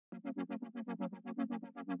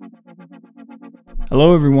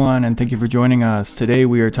Hello everyone, and thank you for joining us. Today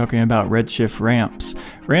we are talking about Redshift Ramps.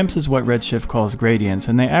 Ramps is what Redshift calls gradients,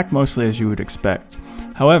 and they act mostly as you would expect.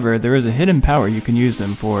 However, there is a hidden power you can use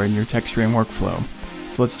them for in your texturing workflow.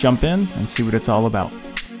 So let's jump in and see what it's all about.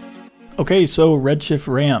 Okay, so Redshift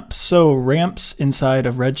Ramps. So ramps inside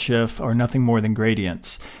of Redshift are nothing more than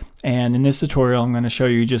gradients. And in this tutorial, I'm going to show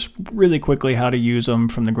you just really quickly how to use them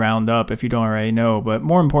from the ground up if you don't already know. But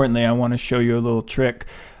more importantly, I want to show you a little trick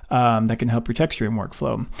that can help your texturing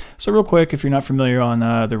workflow. So real quick, if you're not familiar on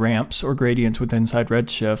the ramps or gradients within inside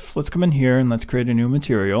Redshift, let's come in here and let's create a new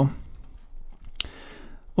material.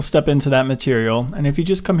 We'll step into that material, and if you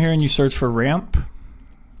just come here and you search for ramp,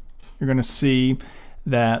 you're going to see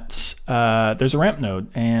that there's a ramp node,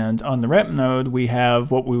 and on the ramp node we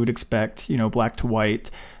have what we would expect, you know, black to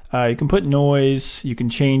white. You can put noise, you can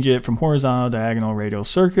change it from horizontal, diagonal, radial,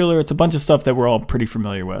 circular. It's a bunch of stuff that we're all pretty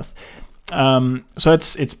familiar with. So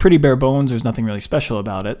it's pretty bare bones. There's nothing really special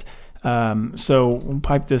about it. So we'll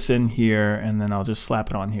pipe this in here, and then I'll just slap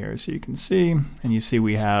it on here so you can see. And you see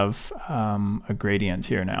we have a gradient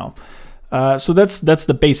here now. So that's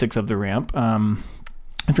the basics of the ramp,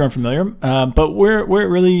 if you're unfamiliar. But where it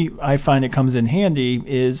really I find it comes in handy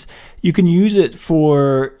is you can use it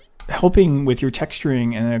for helping with your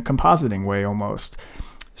texturing in a compositing way almost.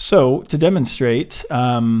 So to demonstrate,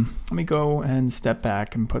 let me go and step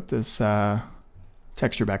back and put this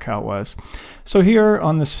texture back how it was. So here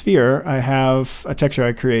on the sphere, I have a texture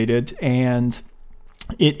I created, and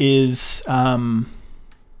it is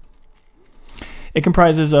it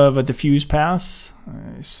comprises of a diffuse pass.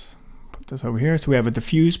 Let's put this over here. So we have a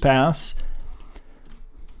diffuse pass,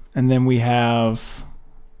 and then we have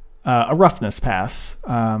a roughness pass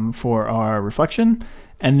for our reflection.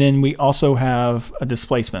 And then we also have a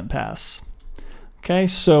displacement pass. Okay,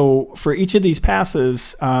 so for each of these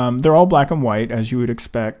passes, they're all black and white as you would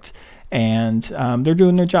expect, and they're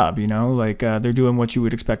doing their job, you know, like they're doing what you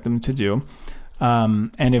would expect them to do.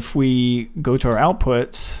 And if we go to our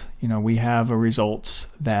output, you know, we have a result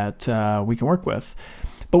that we can work with.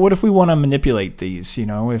 But what if we want to manipulate these? You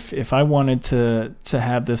know, if I wanted to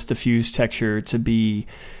have this diffuse texture to be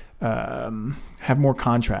have more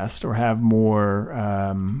contrast or have more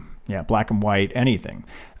black and white, anything.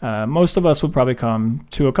 Most of us would probably come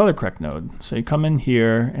to a color correct node. So you come in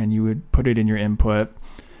here and you would put it in your input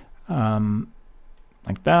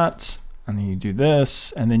like that, and then you do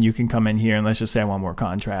this, and then you can come in here and let's just say I want more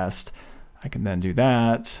contrast. I can then do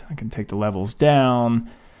that. I can take the levels down.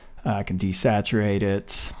 I can desaturate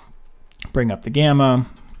it, bring up the gamma.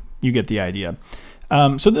 You get the idea.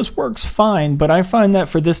 So this works fine, but I find that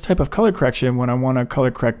for this type of color correction, when I want to color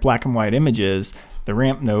correct black and white images, the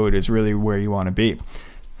ramp node is really where you want to be.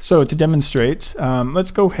 So to demonstrate,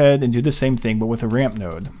 let's go ahead and do the same thing, but with a ramp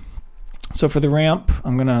node. So for the ramp,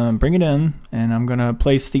 I'm going to bring it in, and I'm going to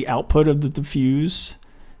place the output of the diffuse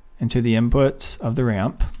into the input of the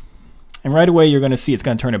ramp. And right away, you're going to see it's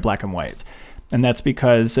going to turn it black and white. And that's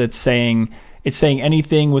because it's saying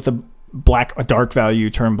anything with a dark value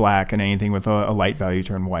turn black, and anything with a light value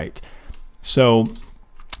turn white. So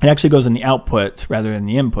it actually goes in the output rather than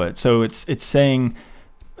the input. So it's saying,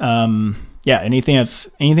 anything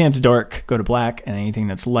that's dark go to black, and anything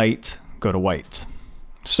that's light go to white.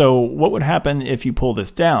 So what would happen if you pull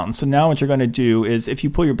this down? So now what you're going to do is, if you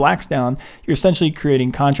pull your blacks down, you're essentially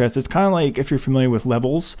creating contrast. It's kind of like if you're familiar with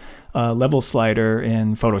levels, level slider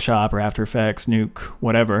in Photoshop or After Effects, Nuke,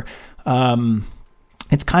 whatever.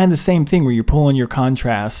 It's kind of the same thing where you're pulling your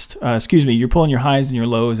contrast, you're pulling your highs and your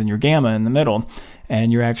lows and your gamma in the middle,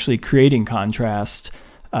 and you're actually creating contrast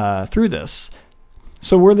through this.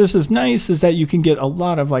 So where this is nice is that you can get a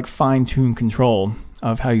lot of like fine-tuned control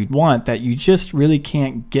of how you'd want that you just really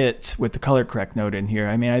can't get with the color correct node in here.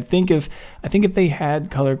 I mean, I think if they had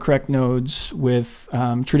color correct nodes with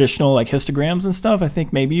traditional like histograms and stuff, I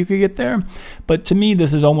think maybe you could get there. But to me,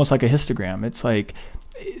 this is almost like a histogram. It's like,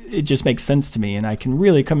 it just makes sense to me, and I can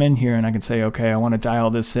really come in here and I can say, okay, I want to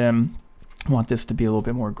dial this in. I want this to be a little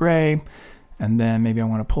bit more gray, and then maybe I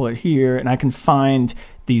want to pull it here, and I can find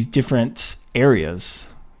these different areas.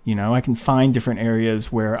 You know, I can find different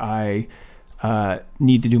areas where I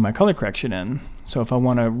need to do my color correction in. So if I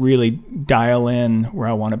want to really dial in where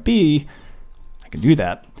I want to be, I can do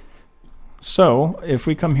that. So if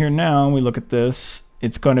we come here now and we look at this,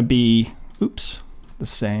 it's going to be, oops, the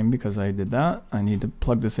same because I did that. I need to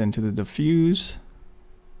plug this into the diffuse.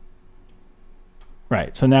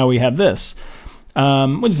 Right, so now we have this,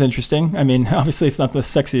 which is interesting. I mean, obviously it's not the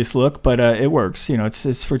sexiest look, but it works. You know,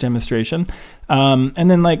 it's for demonstration. And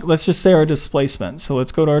then like, let's just say our displacement. So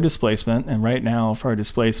let's go to our displacement, and right now for our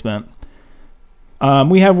displacement,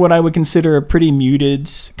 We have what I would consider a pretty muted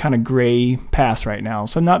kind of gray pass right now,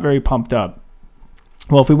 so not very pumped up.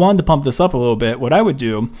 Well, if we wanted to pump this up a little bit, what I would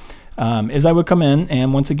do is I would come in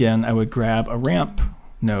and once again, I would grab a ramp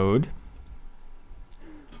node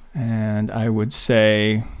and I would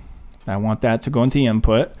say, I want that to go into the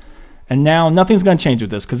input. And now nothing's going to change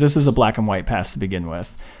with this because this is a black and white pass to begin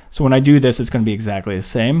with. So when I do this, it's going to be exactly the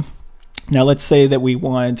same. Now let's say that we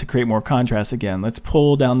wanted to create more contrast again. Let's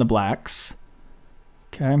pull down the blacks.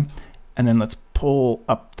 Okay. And then let's pull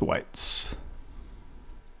up the whites.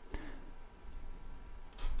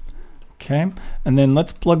 Okay. And then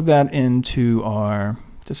let's plug that into our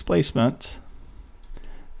displacement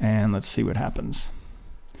and let's see what happens.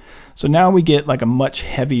 So now we get like a much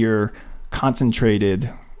heavier concentrated,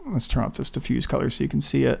 let's turn off this diffuse color so you can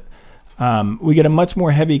see it. We get a much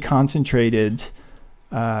more heavy concentrated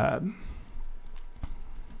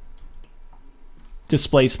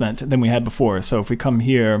displacement than we had before. So if we come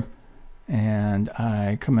here and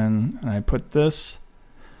I come in and I put this,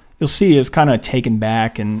 you'll see it's kind of taken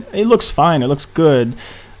back and it looks fine, it looks good,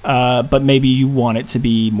 but maybe you want it to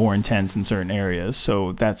be more intense in certain areas.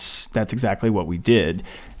 So that's exactly what we did.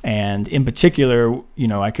 And in particular, you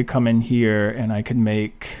know, I could come in here and I could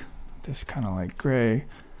make this kind of like gray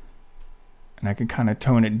and I can kind of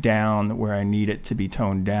tone it down where I need it to be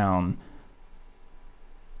toned down.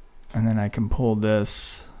 And then I can pull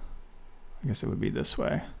this, I guess it would be this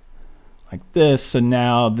way, like this. So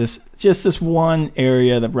now this, just this one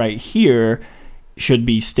area that right here should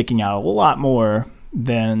be sticking out a lot more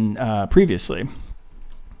than previously.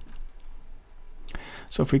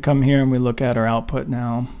 So if we come here and we look at our output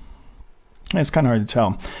now, it's kind of hard to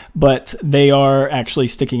tell, but they are actually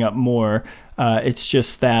sticking up more. It's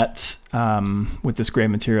just that with this gray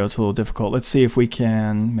material, it's a little difficult. Let's see if we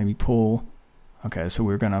can maybe pull. Okay, so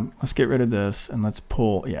let's get rid of this and let's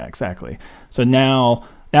pull. Yeah, exactly. So now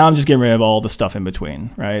I'm just getting rid of all the stuff in between,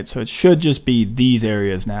 right? So it should just be these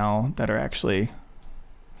areas now that are actually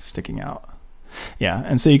sticking out. Yeah,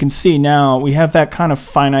 and so you can see now we have that kind of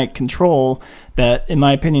finite control that, in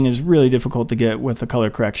my opinion, is really difficult to get with the color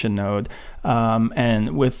correction node,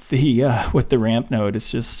 and with the ramp node,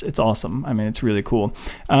 it's awesome. I mean, it's really cool.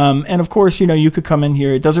 And of course, you know, you could come in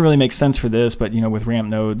here. It doesn't really make sense for this, but you know, with ramp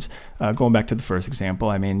nodes, going back to the first example,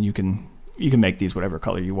 I mean, you can make these whatever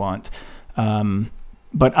color you want.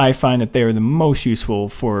 But I find that they are the most useful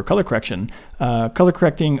for color correction. Color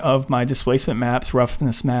correcting of my displacement maps,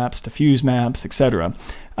 roughness maps, diffuse maps, etc.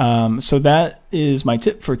 So that is my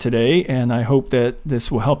tip for today, and I hope that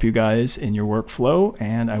this will help you guys in your workflow,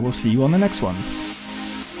 and I will see you on the next one.